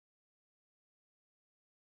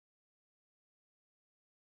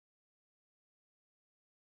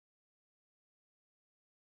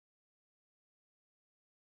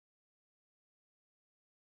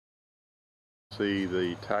see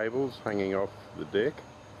the tables hanging off the deck.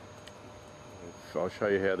 I'll show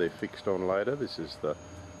you how they're fixed on later. This is the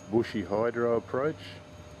Bushy hydro approach.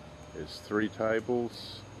 There's 3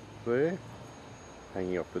 tables there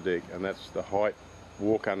hanging off the deck, and that's the height,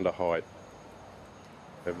 walk under height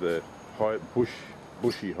of the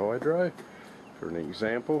Bushy hydro. For an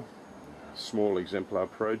example, small exemplar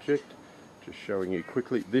project, just showing you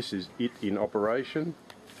quickly. This is it in operation.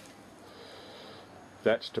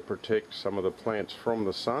 That's to protect some of the plants from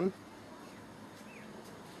the sun.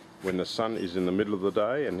 When the sun is in the middle of the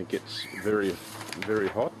day and it gets very, very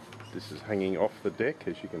hot, this is hanging off the deck,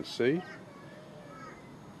 as you can see.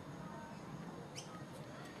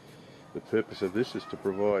 The purpose of this is to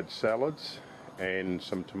provide salads and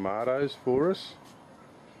some tomatoes for us.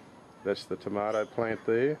 That's the tomato plant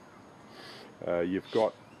there. You've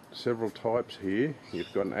got several types here.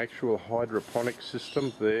 You've got an actual hydroponic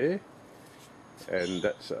system there, and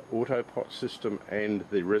that's an autopot system, and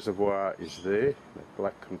the reservoir is there, that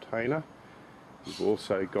black container. You've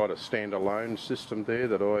also got a standalone system there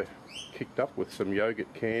that I kicked up with some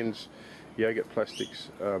yogurt cans, yogurt plastics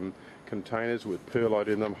containers with perlite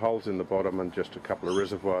in them, holes in the bottom, and just a couple of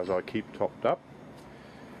reservoirs I keep topped up.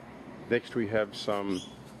 Next we have some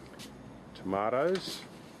tomatoes,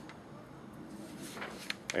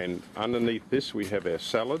 and underneath this we have our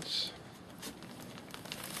salads.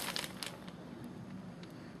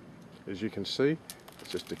 As you can see,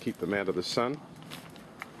 it's just to keep them out of the sun.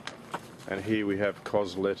 And here we have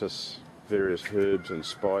cos lettuce, various herbs and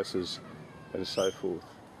spices and so forth.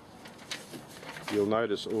 You'll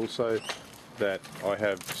notice also that I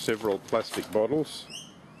have several plastic bottles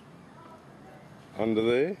under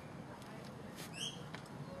there,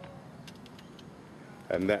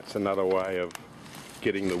 and that's another way of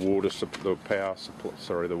getting the water supply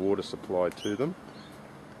to them.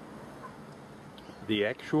 The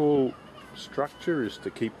actual structure is to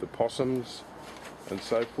keep the possums and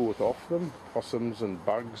so forth off them, possums and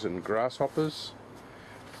bugs and grasshoppers.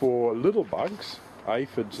 For little bugs,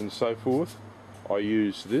 aphids and so forth, I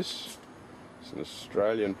use this. It's an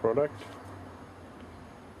Australian product.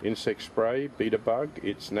 Insect spray, beta bug,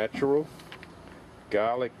 it's natural.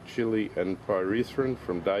 Garlic, chili and pyrethrin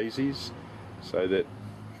from daisies, so that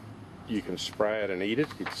you can spray it and eat it.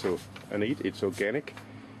 It's organic.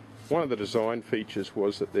 One of the design features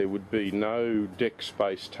was that there would be no deck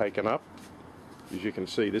space taken up. As you can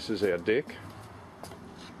see, this is our deck,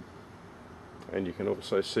 and you can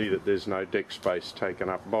also see that there's no deck space taken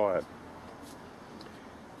up by it.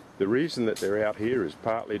 The reason that they're out here is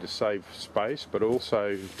partly to save space, but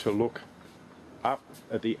also to look up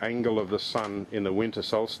at the angle of the sun in the winter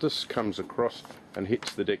solstice, comes across and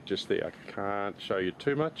hits the deck just there. I can't show you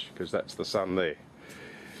too much because that's the sun there.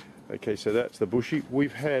 Okay, so that's the Bushy.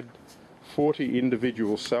 We've had 40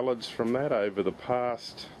 individual salads from that over the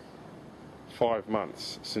past 5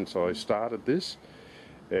 months since I started this,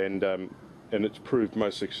 and it's proved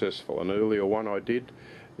most successful. An earlier one I did,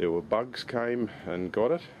 there were bugs came and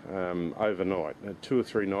got it overnight. 2 or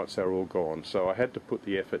 3 nights they were all gone. So I had to put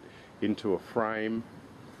the effort into a frame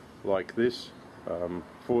like this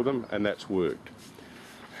for them, and that's worked.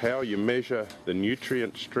 How you measure the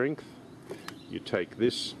nutrient strength: you take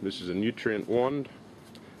this is a nutrient wand,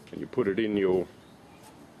 and you put it in your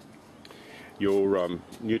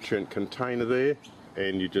nutrient container there,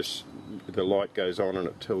 and you just, the light goes on and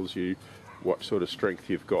it tells you what sort of strength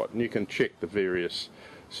you've got, and you can check the various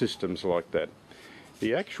systems like that.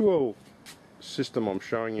 The actual system I'm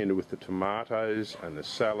showing you with the tomatoes and the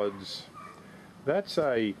salads, that's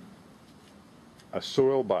a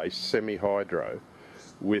soil-based semi-hydro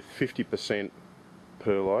with 50%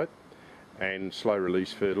 perlite and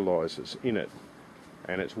slow-release fertilizers in it,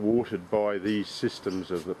 and it's watered by these systems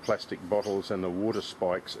of the plastic bottles and the water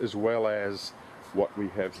spikes, as well as what we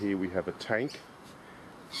have here. We have a tank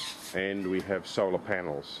and we have solar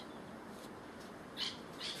panels.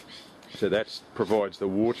 So that provides the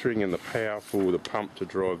watering and the power for the pump to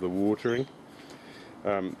drive the watering.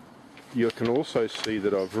 You can also see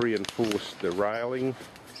that I've reinforced the railing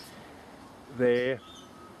there,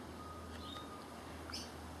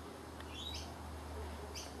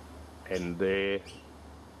 and there,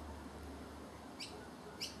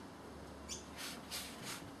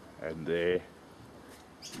 and there.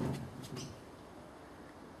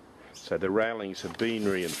 So the railings have been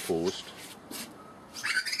reinforced.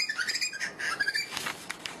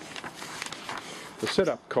 The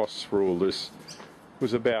setup costs for all this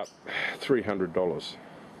was about $300,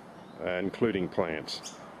 including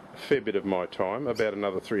plants. A fair bit of my time, about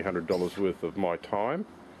another $300 worth of my time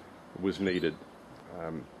was needed.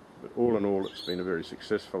 But all in all, it's been a very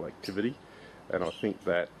successful activity, and I think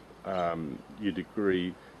that you'd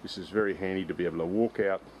agree this is very handy to be able to walk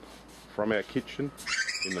out from our kitchen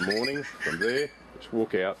in the morning. From there, just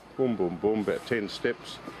walk out, boom, boom, boom, about 10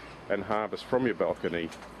 steps, and harvest from your balcony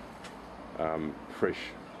fresh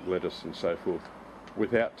lettuce and so forth,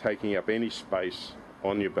 without taking up any space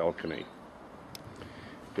on your balcony.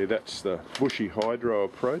 Okay, that's the Bushy Hydro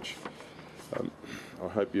approach. I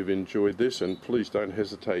hope you've enjoyed this, and please don't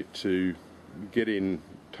hesitate to get in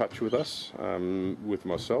touch with us, with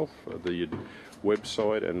myself. The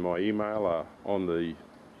website and my email are on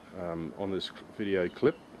this video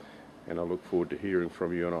clip, and I look forward to hearing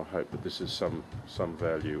from you, and I hope that this is some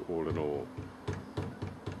value all in all.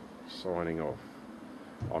 Signing off.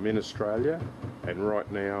 I'm in Australia, and right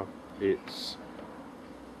now it's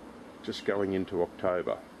just going into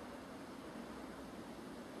October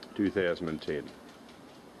 2010.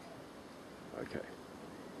 Okay.